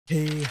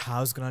Hey,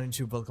 how's going on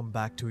YouTube? Welcome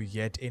back to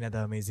yet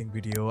another amazing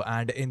video,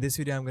 and in this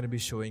video I'm going to be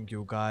showing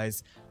you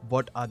guys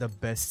what are the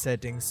best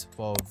settings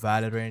for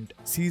Valorant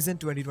Season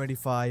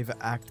 2025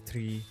 Act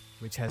 3,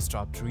 which has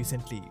dropped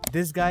recently.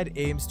 This guide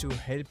aims to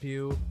help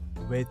you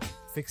with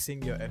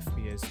fixing your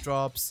FPS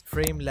drops,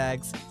 frame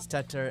lags,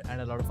 stutter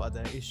and a lot of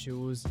other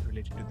issues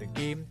related to the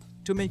game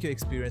to make your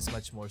experience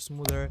much more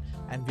smoother.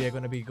 And we are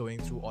going to be going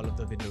through all of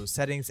the Windows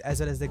settings as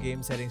well as the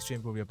game settings to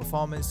improve your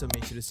performance, so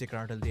make sure to stick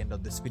around till the end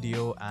of this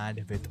video.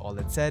 And with all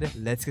that said,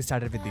 let's get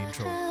started with the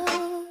intro.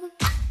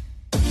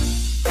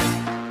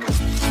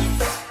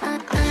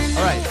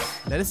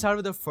 Alright, let us start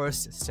with the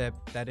first step,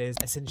 that is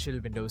essential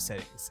Windows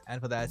settings.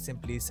 And for that,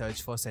 simply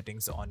search for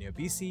settings on your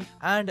PC,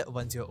 and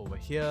once you're over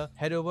here,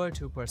 head over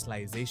to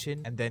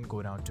personalization and then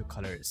go down to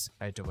colors.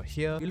 Right over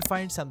here, you'll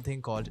find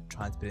something called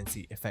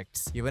transparency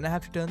effects. You're gonna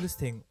have to turn this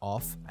thing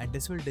off, and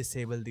this will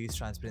disable these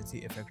transparency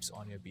effects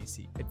on your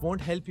PC. It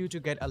won't help you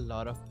to get a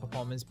lot of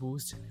performance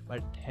boost, but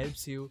it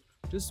helps you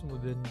to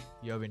smoothen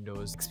your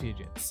Windows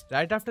experience.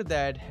 Right after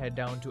that, head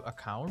down to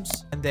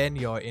accounts and then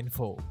your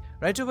info.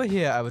 Right over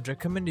here, I would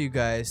recommend you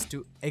guys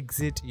to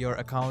exit your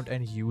account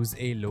and use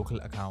a local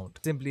account.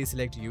 Simply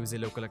select use a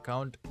local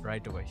account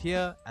right over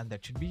here, and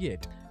that should be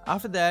it.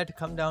 After that,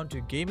 come down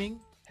to gaming,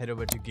 head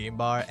over to game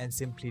bar and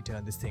simply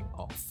turn this thing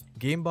off.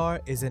 Game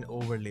bar is an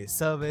overlay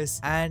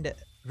service, and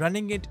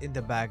running it in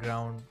the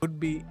background would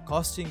be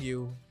costing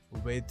you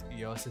with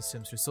your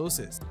system's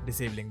resources.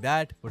 Disabling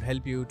that would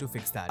help you to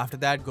fix that. After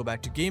that, go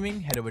back to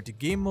gaming, head over to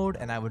game mode,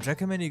 and I would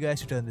recommend you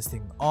guys to turn this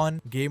thing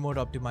on. Game mode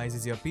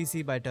optimizes your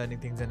PC by turning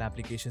things and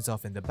applications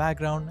off in the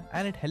background,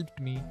 and it helped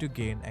me to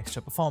gain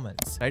extra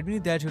performance. Right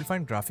beneath that, you'll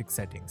find graphics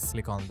settings.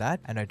 Click on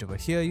that, and right over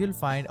here you'll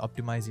find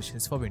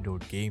optimizations for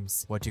windowed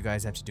games. What you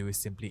guys have to do is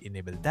simply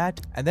enable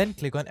that and then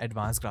click on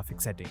advanced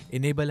graphics setting.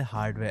 Enable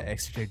hardware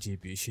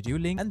accelerated GPU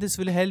scheduling, and this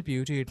will help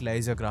you to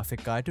utilize your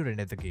graphic card to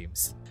render the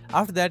games.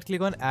 After that,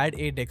 click on add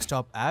a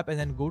desktop app and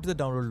then go to the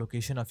download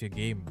location of your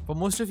game. For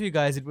most of you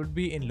guys, it would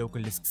be in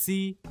local disk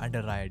C,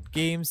 under Riot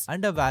Games,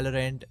 under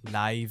Valorant,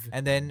 Live,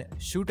 and then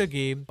shoot a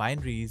game,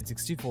 binaries,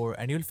 64,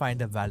 and you'll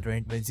find the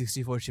Valorant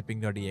Win64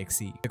 shipping.exe.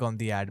 Click on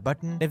the add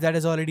button. If that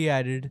is already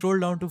added, scroll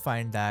down to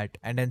find that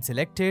and then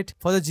select it.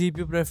 For the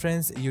GPU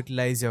preference,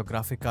 utilize your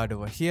graphic card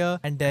over here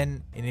and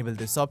then enable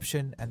this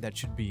option, and that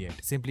should be it.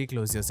 Simply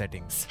close your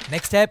settings.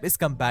 Next step is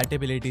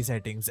compatibility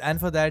settings,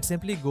 and for that,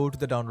 simply go to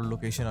the download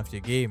location of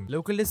your game.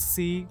 Local disk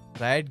C,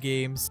 Riot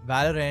Games,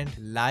 Valorant,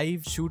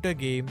 Live, Shooter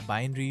Game,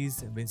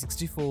 Binaries,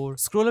 Win64.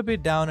 Scroll a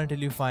bit down until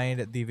you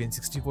find the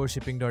Win64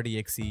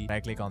 shipping.exe.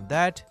 Right click on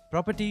that.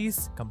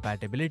 Properties,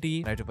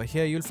 compatibility. Right over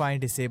here you'll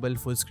find disable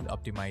full screen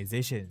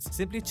optimizations.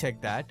 Simply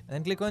check that and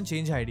then click on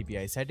change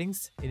HDPI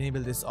settings.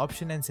 Enable this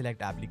option and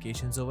select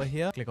applications over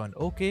here. Click on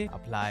OK,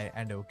 apply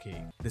and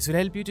OK. This will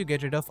help you to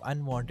get rid of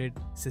unwanted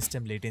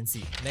system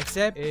latency. Next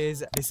step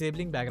is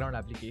disabling background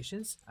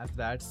applications. After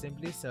that,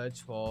 simply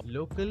search for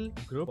local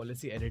group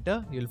policy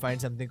editor. You'll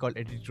find something called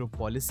edit group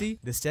policy.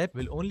 This step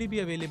will only be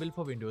available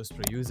for Windows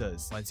Pro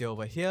users. Once you're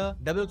over here,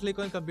 double click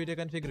on computer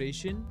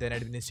configuration, then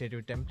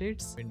administrative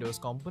templates, Windows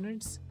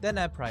components, then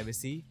app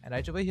privacy, and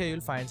right over here you'll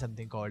find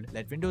something called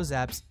let Windows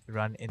apps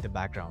run in the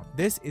background.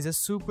 This is a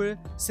super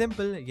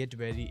simple yet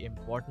very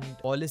important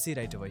policy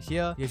right over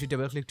here. You have to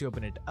double click to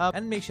open it up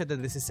and make sure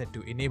that this is set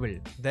to enable.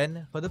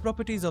 Then for the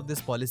properties of this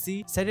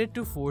policy, set it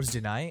to force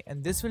deny,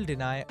 and this will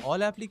deny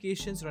all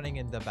applications running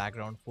in the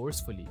background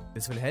forcefully.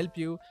 This will help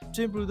you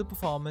to improve the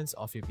performance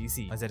of your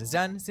PC. Once that is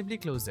done, simply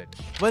close it.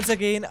 Once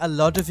again, a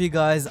lot of you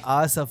guys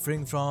are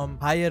suffering from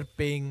higher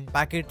ping,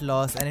 packet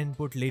loss and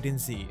input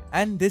latency,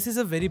 and this is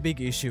a very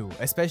big issue,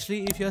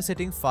 especially if you're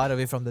sitting far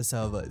away from the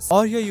servers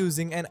or you're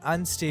using an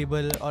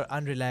unstable or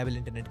unreliable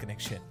internet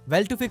connection.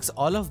 Well, to fix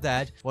all of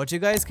that, what you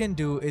guys can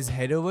do is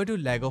head over to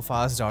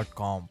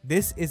lagofast.com.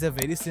 This is a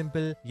very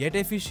simple yet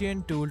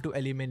efficient tool to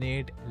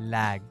eliminate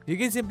lag. You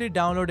can simply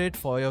download it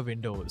for your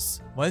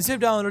Windows. Once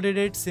you've downloaded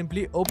it,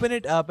 simply open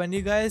it up and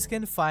you guys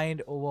can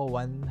find over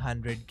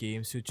 100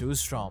 games to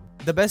choose from.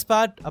 The best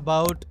part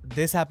about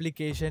this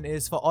application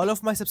is for all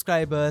of my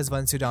subscribers,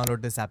 once you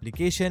download this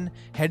application,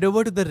 head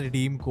over to the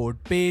redeem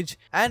code page,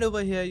 and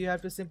over here you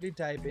have to simply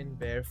type in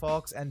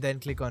BareFox and then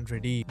click on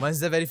redeem. Once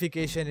the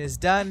verification is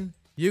done,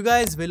 you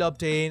guys will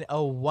obtain a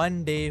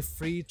 1-day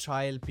free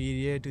trial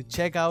period to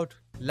check out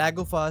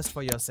Lagofast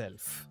for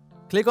yourself.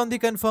 Click on the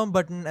confirm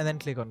button and then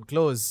click on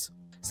close.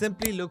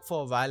 Simply look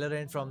for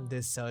Valorant from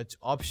this search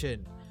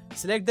option.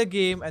 Select the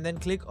game and then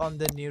click on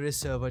the nearest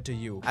server to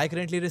you. I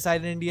currently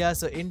reside in India,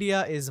 so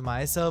India is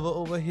my server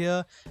over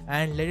here,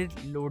 and let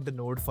it load the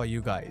node for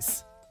you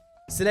guys.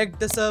 Select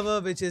the server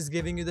which is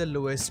giving you the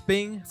lowest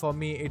ping. For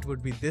me, it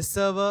would be this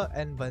server,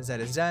 and once that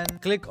is done,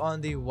 click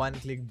on the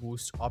one-click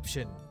boost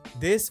option.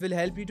 This will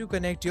help you to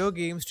connect your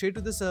game straight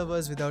to the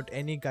servers without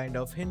any kind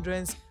of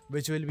hindrance,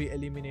 which will be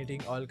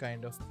eliminating all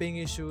kind of ping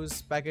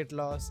issues, packet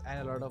loss,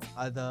 and a lot of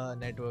other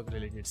network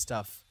related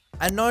stuff.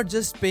 And not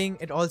just ping,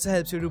 it also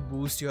helps you to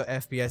boost your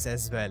FPS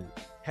as well.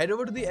 Head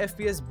over to the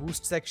FPS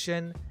boost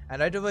section,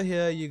 and right over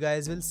here you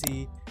guys will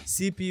see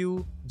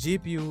CPU,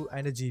 GPU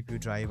and the GPU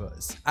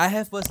drivers. I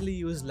have personally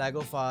used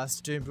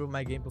LagoFast to improve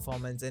my game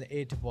performance and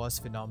it was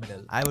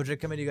phenomenal. I would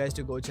recommend you guys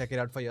to go check it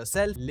out for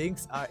yourself.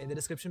 Links are in the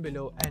description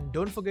below, and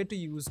don't forget to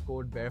use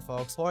code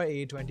BareFox for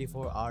a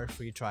 24-hour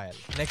free trial.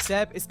 Next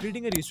step is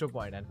creating a restore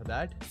point, and for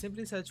that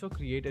simply search for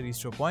create a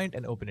restore point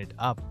and open it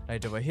up.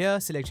 Right over here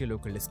select your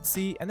local disk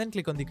C and then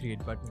click on the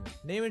create button.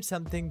 Name it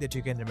something that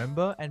you can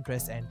remember and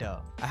press enter.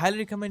 I highly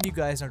recommend you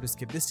guys not to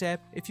skip this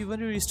step if you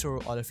want to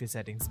restore all of your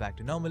settings back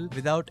to normal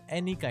without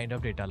any kind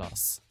of data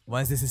loss.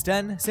 Once this is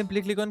done,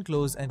 simply click on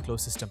close and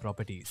close system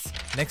properties.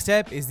 Next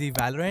step is the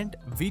Valorant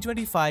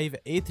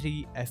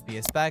V25A3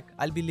 FPS pack.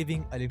 I'll be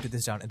leaving a link to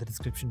this down in the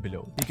description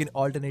below. You can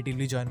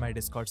alternatively join my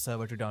Discord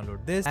server to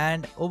download this,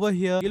 and over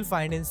here you'll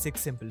find in 6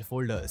 simple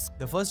folders.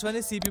 The first one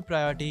is CPU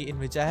priority, in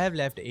which I have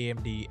left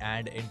AMD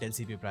and Intel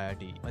CPU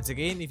priority. Once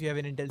again, if you have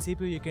an Intel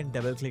CPU, you can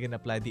double click and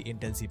apply the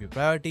Intel CPU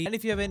priority, and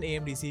if you have an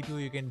AMD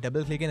CPU, you can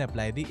double click and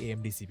apply the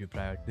AMD CPU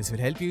priority. This will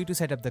help you to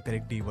set up the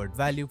correct D-word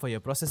value for your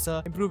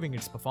processor, improving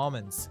its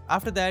performance.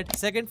 After that,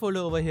 second folder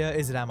over here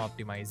is RAM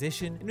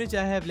optimization, in which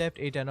I have left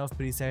a ton of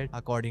preset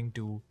according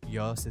to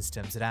your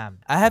system's RAM.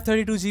 I have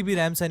 32 GB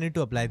RAM, so I need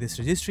to apply this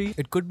registry.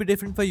 It could be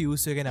different for you,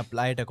 so you can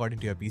apply it according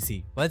to your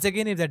PC. Once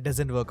again, if that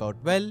doesn't work out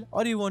well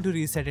or you want to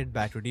reset it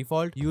back to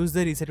default, use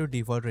the reset to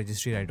default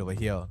registry right over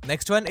here.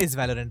 Next one is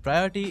Valorant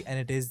priority, and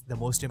it is the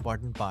most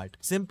important part.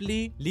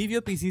 Simply leave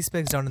your PC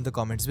specs down in the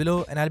comments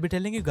below, and I'll be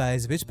telling you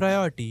guys which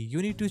priority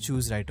you need to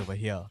choose right over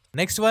here.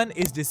 Next one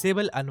is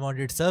disable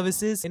unwanted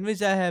services, in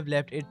which I have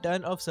left a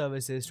ton of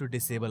services to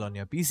disable on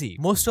your PC.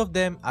 Most of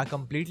them are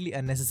completely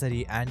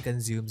unnecessary and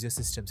consumes your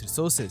system's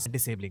resources.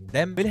 Disabling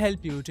them will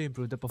help you to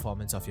improve the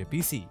performance of your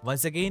PC.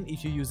 Once again,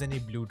 if you use any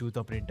Bluetooth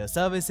or printer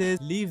services,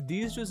 leave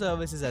these 2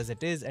 services as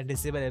it is and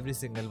disable every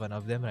single one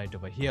of them right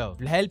over here.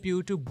 It will help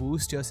you to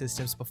boost your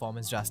system's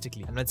performance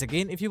drastically. And once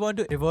again, if you want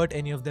to revert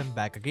any of them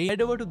back again,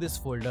 head over to this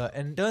folder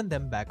and turn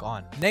them back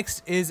on.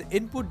 Next is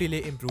input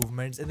delay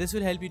improvements, and this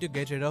will help you to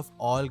get rid of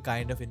all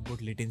kind of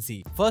input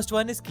latency. First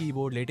one is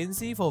keyboard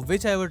latency, for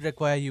which I would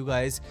require you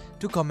guys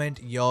to comment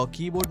your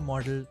keyboard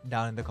model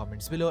down in the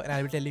comments below, and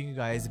I'll be telling you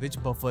guys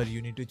which buffer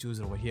you need to choose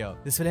over here.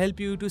 This will help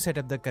you to set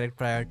up the correct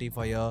priority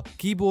for your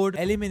keyboard,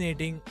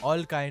 eliminating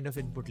all kind of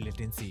input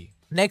latency.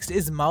 Next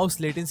is mouse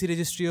latency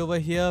registry over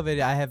here,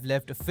 where I have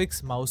left a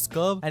fixed mouse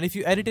curve, and if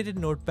you edit it in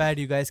Notepad,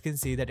 you guys can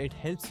see that it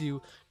helps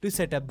you to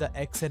set up the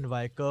X and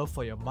Y curve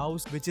for your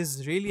mouse, which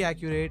is really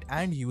accurate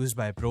and used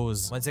by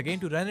pros. Once again,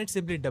 to run it,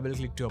 simply double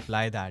click to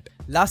apply that.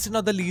 Last and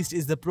not the least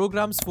is the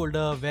programs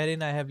folder,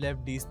 wherein I have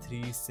left these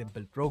 3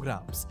 simple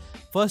programs.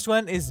 First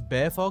one is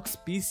BareFox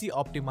PC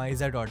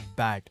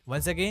Optimizer.bat.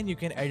 Once again, you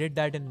can edit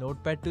that in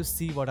Notepad to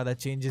see what are the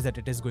changes that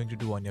it is going to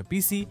do on your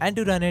PC, and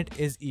to run it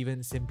is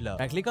even simpler.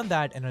 I click on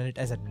that and run it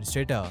as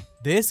administrator.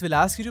 This will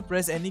ask you to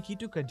press any key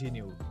to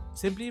continue.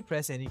 Simply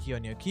press any key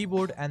on your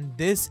keyboard, and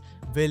this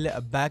will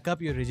back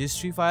up your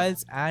registry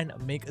files and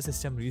make a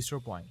system restore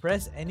point.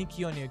 Press any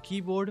key on your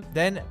keyboard,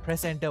 then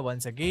press enter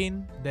once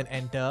again, then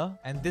enter,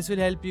 and this will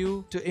help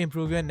you to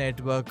improve your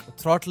network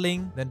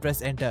throttling. Then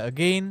press enter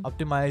again,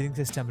 optimizing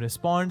system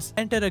response,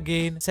 enter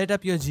again, set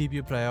up your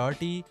GPU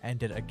priority,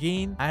 enter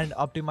again, and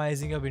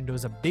optimizing your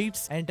Windows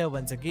updates, enter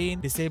once again,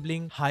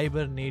 disabling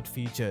hibernate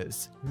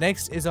features.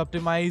 Next is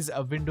optimize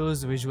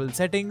Windows visual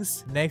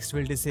settings. Next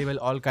will disable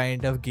all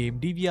kind of game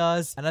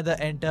DVRs, another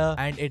enter,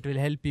 and it will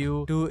help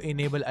you to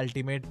enable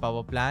ultimate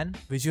power plan,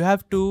 which you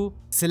have to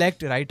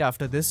select right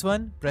after this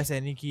one. Press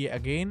any key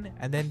again,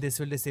 and then this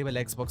will disable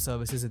Xbox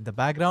services in the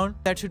background.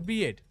 That should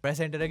be it. Press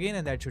enter again,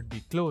 and that should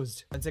be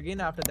closed. Once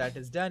again, after that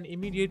is done,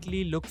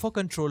 immediately look for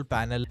control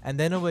panel, and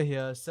then over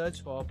here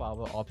search for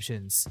power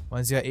options.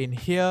 Once you're in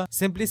here,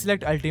 simply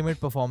select ultimate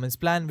performance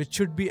plan, which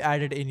should be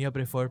added in your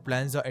preferred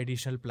plans or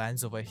additional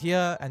plans over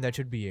here, and that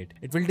should be it.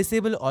 It will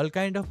disable all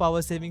kind of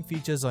power saving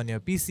features on your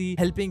PC,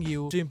 helping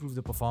you to improve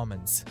the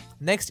performance.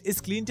 Next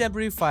is clean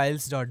temporary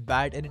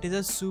files.bat, and it is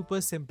a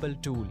super simple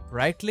tool.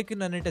 Right click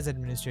and run it as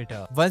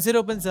administrator. Once it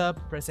opens up,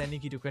 press any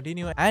key to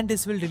continue, and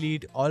this will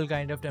delete all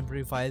kind of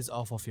temporary files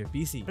off of your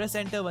PC. Press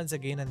enter once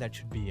again, and that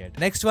should be it.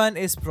 Next one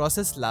is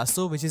Process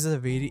Lasso, which is a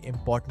very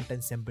important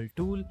and simple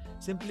tool.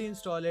 Simply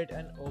install it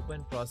and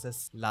open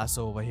Process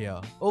Lasso over here.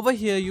 Over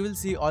here you will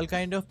see all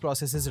kind of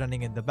processes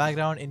running in the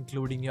background,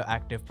 including your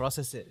active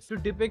processes. To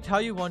depict how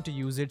you want to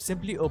use it,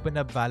 simply open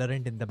up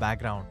Valorant in the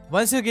background.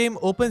 Once your game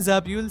opens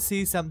up, you will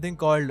see something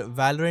called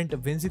Valorant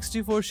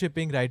Win64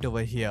 shipping right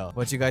over here.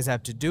 What you guys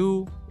have to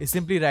do is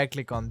simply right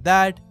click on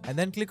that, and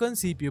then click on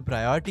CPU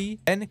priority,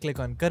 then click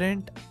on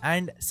current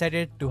and set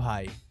it to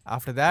high.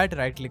 After that,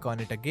 right click on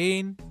it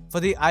again. For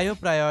the IO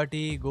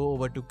priority, go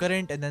over to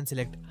current and then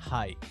select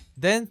high.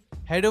 Then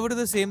head over to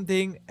the same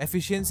thing,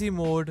 efficiency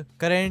mode,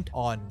 current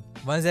on.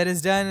 Once that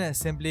is done,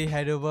 simply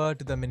head over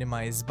to the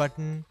minimize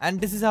button,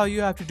 and this is how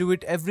you have to do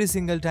it every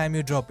single time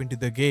you drop into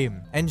the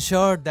game.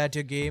 Ensure that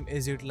your game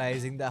is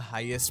utilizing the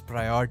highest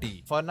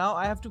priority. For now,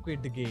 I have to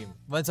quit the game.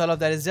 Once all of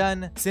that is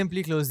done,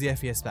 simply close the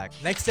FPS pack.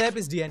 Next step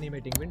is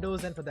de-animating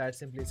Windows, and for that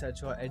simply search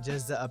for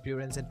adjust the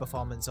appearance and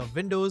performance of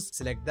Windows.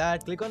 Select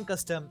that, click on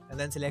custom and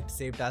then select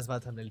save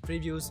taskbar thumbnail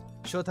previews,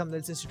 show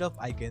thumbnails instead of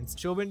icons,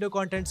 show window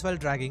contents while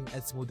dragging,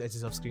 and smooth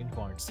edges of screen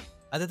fonts.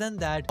 Other than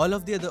that, all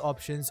of the other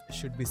options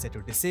should be set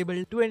to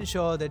disable to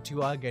ensure that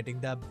you are getting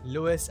the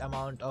lowest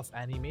amount of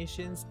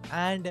animations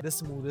and the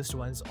smoothest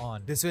ones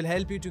on. This will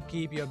help you to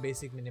keep your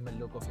basic minimal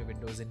look of your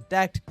windows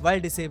intact while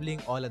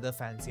disabling all other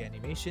fancy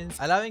animations,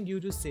 allowing you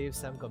to save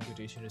some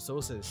computation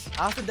resources.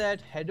 After that,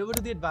 head over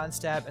to the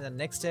advanced tab, and the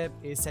next step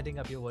is setting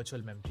up your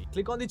virtual memory.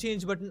 Click on the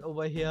change button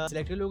over here,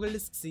 select your local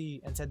disk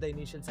C and set the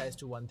initial size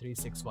to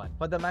 1361.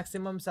 For the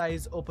maximum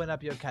size, open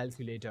up your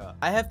calculator.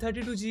 I have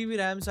 32 GB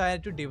RAM, so I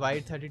had to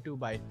divide 32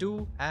 by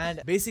 2, and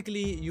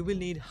basically you will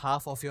need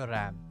half of your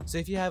RAM. So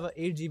if you have a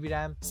 8 GB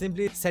RAM,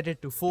 simply set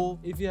it to 4.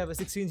 If you have a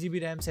 16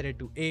 GB RAM, set it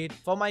to 8.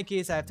 For my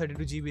case, I have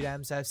 32 GB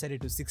RAM, so I have set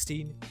it to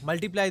 16.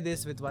 Multiply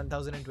this with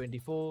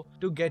 1024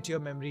 to get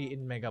your memory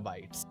in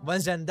megabytes.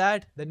 Once done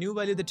that, the new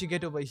value that you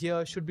get over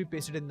here should be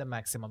pasted in the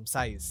maximum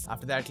size.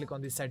 After that, click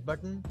on the set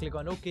button, click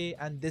on OK,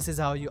 and this is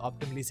how you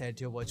optimally set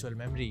your virtual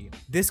memory.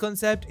 This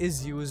concept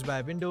is used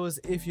by Windows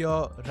if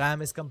your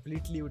RAM is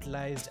completely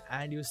utilized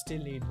and you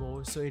still need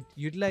more, so it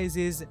utilizes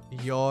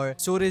your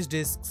storage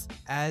disks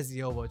as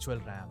your virtual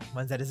RAM.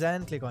 Once that is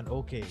done, click on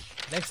OK.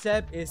 Next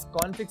step is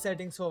config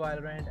settings for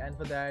Valorant, and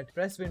for that,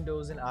 press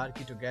Windows and R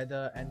key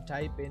together and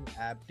type in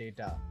app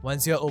data.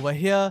 Once you're over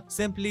here,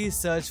 simply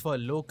search for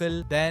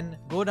local, then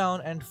go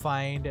down and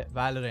find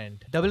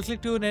Valorant. Double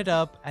click to open it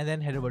up and then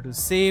head over to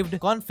saved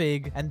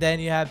config, and then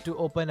you have to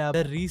open up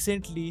the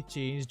recently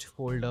changed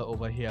folder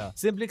over here.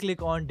 Simply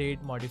click on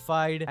date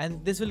modified,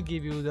 and this will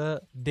give you the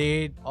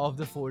date of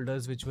the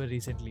folders which were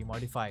recently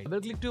modified.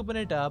 Double click to open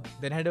it up,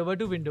 then head over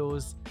to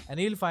Windows and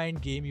you'll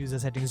find game user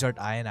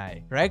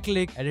settings.ini. Right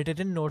click, edit it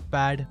in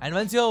Notepad, and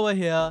once you're over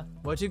here,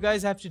 what you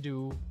guys have to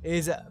do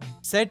is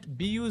set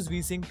BU's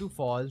VSync to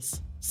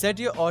false. Set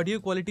your audio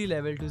quality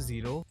level to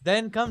 0,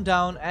 then come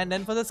down and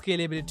then for the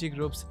scalability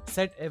groups,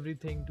 set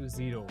everything to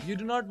 0. You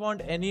do not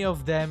want any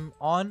of them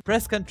on.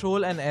 Press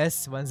Ctrl and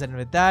S once done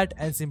with that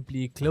and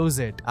simply close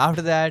it.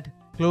 After that,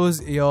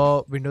 close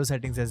your Windows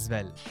settings as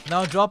well.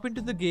 Now drop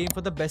into the game for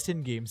the best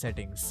in-game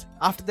settings.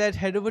 After that,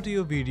 head over to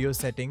your video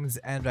settings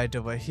and right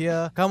over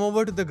here, come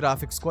over to the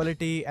graphics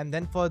quality, and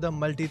then for the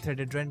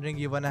multi-threaded rendering,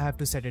 you wanna have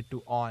to set it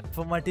to on.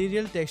 For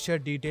material, texture,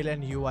 detail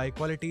and UI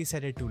quality,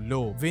 set it to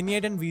low.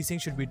 Vignette and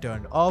VSync should be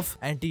turned off.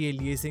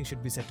 Anti-aliasing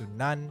should be set to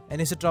none.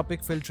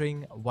 Anisotropic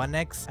filtering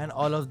 1x, and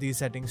all of these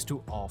settings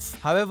to off.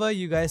 However,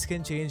 you guys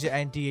can change your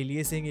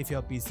anti-aliasing if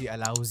your PC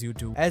allows you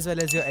to, as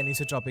well as your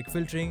anisotropic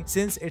filtering,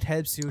 since it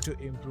helps you to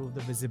improve the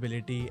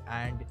visibility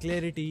and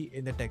clarity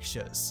in the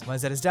textures.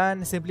 Once that is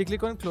done, simply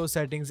click on close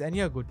settings and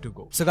you're good to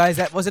go. So guys,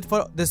 that was it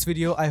for this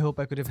video. I hope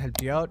I could have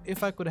helped you out.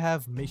 If I could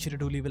have, make sure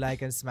to leave a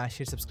like and smash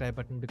your subscribe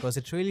button because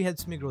it really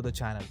helps me grow the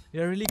channel.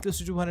 We are really close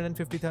to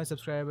 250,000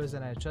 subscribers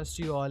and I trust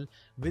you all.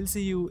 We'll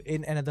see you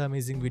in another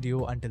amazing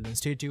video. Until then,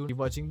 stay tuned, keep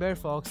watching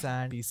BareFox,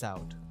 and peace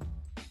out.